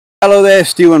Hello there,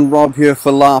 Stu and Rob here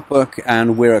for LARPBook,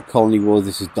 and we're at Colony Wars.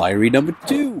 This is diary number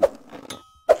 2.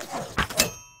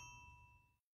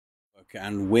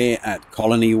 And we're at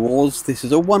Colony Wars. This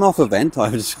is a one-off event,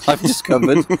 I've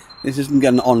discovered. This isn't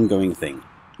an ongoing thing.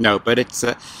 No, but it's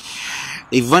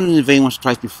they've run it very much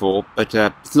twice before, but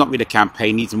it's not really a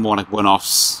campaign. These are more like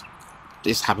one-offs.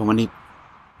 This happen when the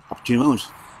opportune moment.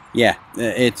 Yeah,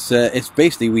 it's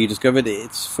basically, we discovered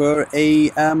it's for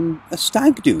a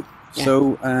stag do. Yeah.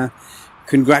 So,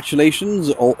 congratulations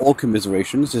or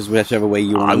commiserations, is whichever way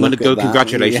you want to look at that. I'm going to go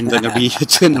congratulations. Yeah. I'm going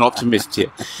to be an optimist here.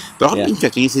 But what's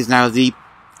interesting is now the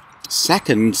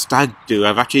second stag do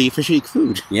I've actually officially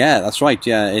crewed. Yeah, that's right.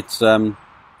 Yeah, it's I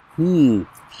feel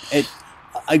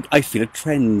a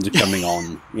trend coming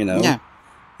on. You know. Yeah.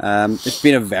 It's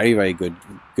been a very, very good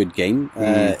game.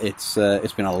 It's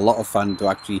been a lot of fun to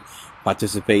actually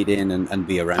participate in and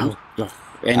be around.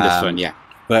 Endless fun, yeah.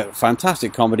 But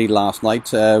fantastic comedy last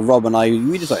night. Rob and I,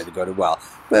 we decided to go to, well,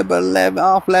 about 11,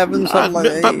 half 11, something like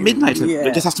that. About midnight,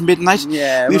 just after midnight.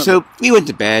 Yeah. So we went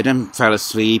to bed and fell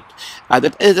asleep.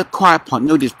 At a quiet point,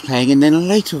 nobody's playing, and then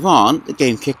later on, the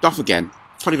game kicked off again.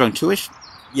 Probably around 2ish.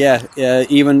 Yeah,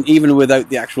 even without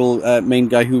the actual main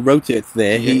guy who wrote it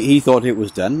there, he thought it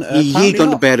was done. He'd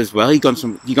gone to bed as well. He'd gone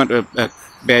to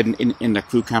bed in the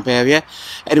crew camp area.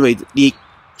 Anyway, the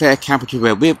player camp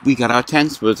where we got our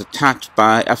tents was attacked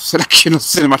by a selection of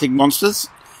cinematic monsters.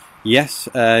 Yes,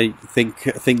 think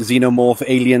xenomorph,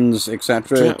 aliens,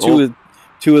 etc.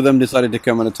 Two of them decided to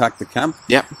come and attack the camp.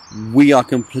 Yep. We are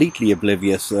completely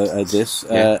oblivious at this,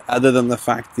 other than the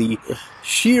fact the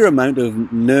sheer amount of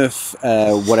Nerf,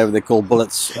 whatever they call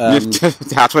bullets.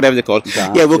 Darts, whatever they're called.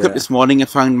 Yeah, I woke up this morning and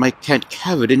found my tent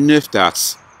covered in Nerf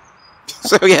darts.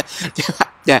 So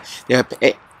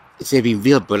if they'd been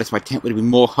real bullets, my tent would have been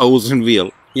more holes than real.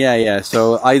 Yeah.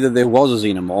 So either there was a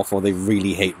xenomorph or they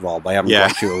really hate Rob. I haven't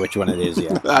quite sure which one it is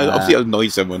yet. Obviously, I'll annoy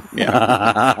someone.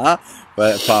 Yeah.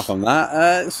 But apart from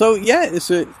that,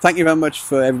 thank you very much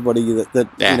for everybody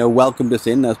that welcomed us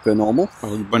in as per normal.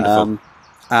 Oh, wonderful.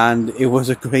 And it was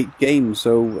a great game.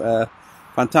 So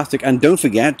fantastic. And don't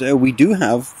forget, we do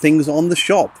have things on the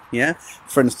shop. Yeah.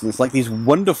 For instance, like these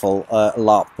wonderful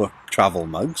LARPBook travel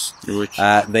mugs. Which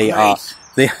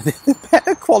They're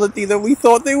better quality than we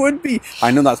thought they would be.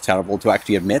 I know that's terrible to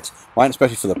actually admit, right?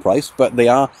 Especially for the price, but they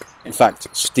are, in fact,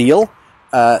 steel.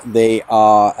 They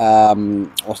are,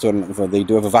 what's the word I'm looking for? They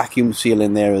do have a vacuum seal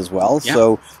in there as well. Yeah.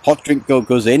 So hot drink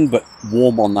goes in, but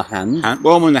warm on the hand.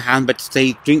 Warm on the hand, but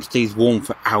drink stays warm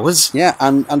for hours. Yeah,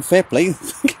 and fair play.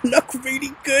 They look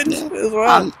really good as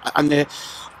well. And they're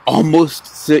almost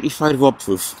certified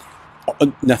Rob-proof.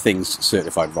 Nothing's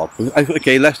certified Rob.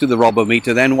 Okay, let's do the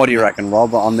Robometer then. What do you reckon,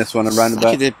 Rob, on this one around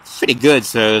about? They're pretty good,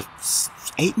 so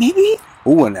 8 maybe?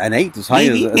 Oh, an 8 as high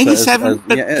maybe 7.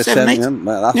 7,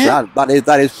 8.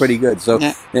 That is pretty good. So,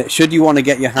 should you want to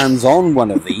get your hands on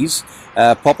one of these,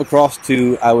 pop across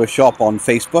to our shop on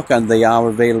Facebook, and they are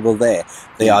available there.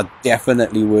 They are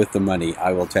definitely worth the money.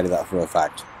 I will tell you that for a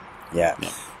fact. Yeah.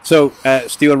 So,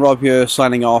 Stu and Rob here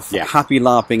signing off. Yeah. Happy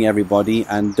LARPing, everybody,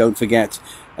 and don't forget,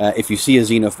 if you see a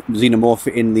xenomorph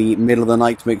in the middle of the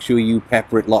night, make sure you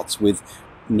pepper it lots with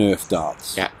Nerf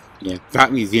darts. Yeah.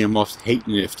 That means xenomorphs hate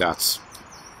Nerf darts.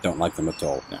 Don't like them at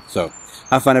all. Yeah. So,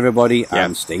 have fun, everybody,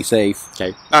 and stay safe.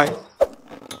 Okay, bye.